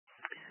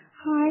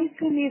Hi,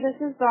 Cindy. This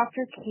is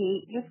Dr.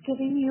 Kate. Just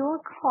giving you a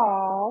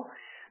call.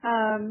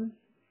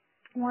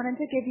 Wanted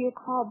to give you a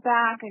call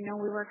back. I know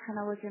we were kind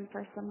of looking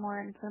for some more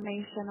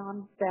information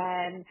on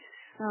Ben.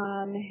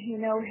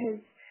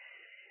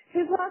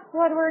 His last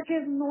blood work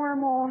is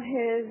normal.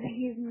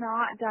 He's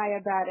not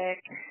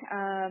diabetic.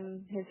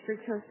 His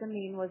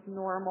fructosamine was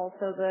normal,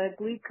 so the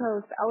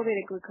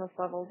elevated glucose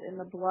levels in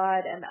the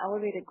blood and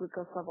elevated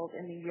glucose levels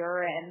in the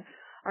urine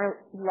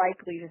are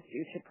likely just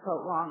due to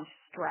prolonged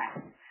stress.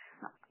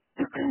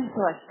 So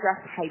a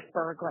stress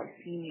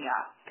hyperglycemia,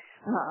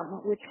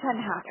 which can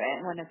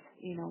happen when it's,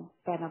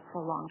 been a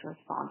prolonged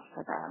response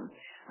for them.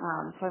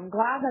 So I'm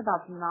glad that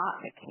that's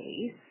not the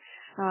case.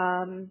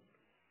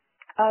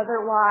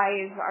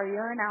 Otherwise, our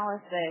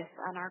urinalysis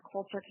and our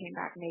culture came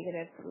back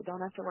negative, so we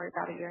don't have to worry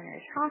about a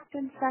urinary tract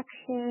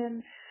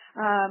infection.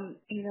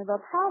 The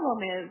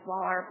problem is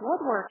while our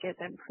blood work is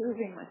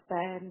improving with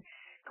Ben,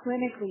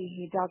 clinically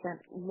he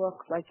doesn't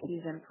look like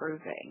he's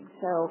improving.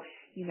 So,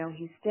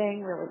 he's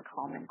staying really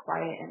calm and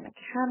quiet in the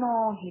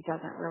kennel. He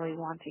doesn't really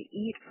want to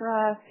eat for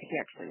us. He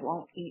actually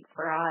won't eat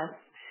for us.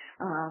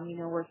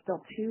 We're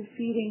still tube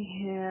feeding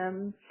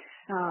him.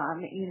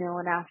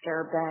 And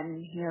after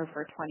been here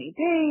for 20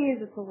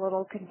 days, it's a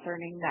little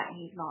concerning that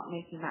he's not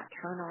making that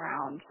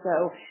turnaround.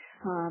 So,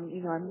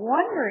 I'm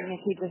wondering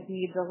if he just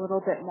needs a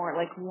little bit more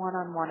like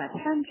one-on-one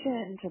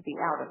attention to be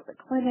out of the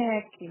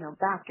clinic,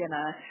 back in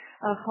a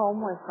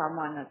home with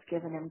someone that's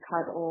given him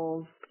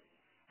cuddles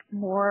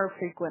more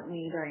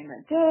frequently during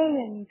the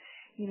day and,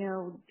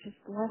 just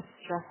less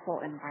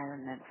stressful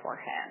environment for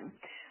him.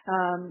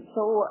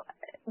 So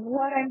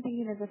what I'm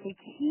thinking is if we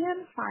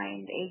can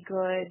find a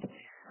good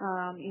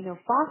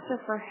foster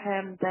for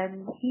him,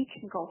 then he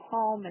can go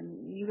home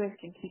and you guys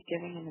can keep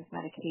giving him his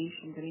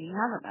medications. I mean, he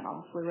hasn't been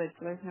on fluid,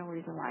 so there's no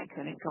reason why I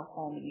couldn't go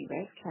home and you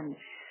guys can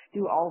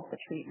do all of the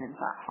treatments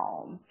at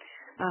home.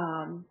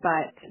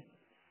 But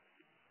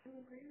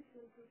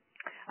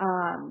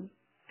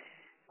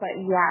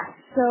yeah,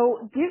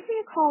 so give me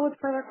a call with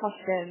further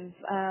questions.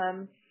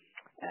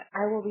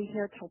 I will be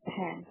here till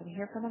 10, so I'm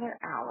here for another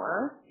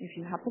hour if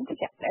you happen to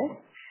get this.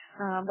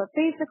 But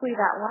basically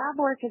that lab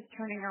work is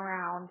turning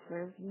around, so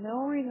there's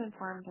no reason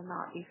for him to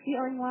not be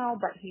feeling well,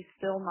 but he's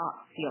still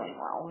not feeling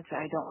well, which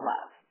I don't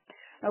love.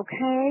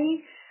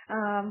 Okay?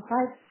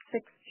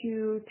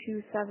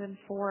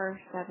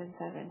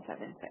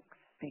 562-274-7776.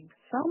 Thanks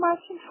so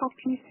much and talk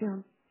to you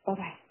soon.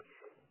 Bye-bye.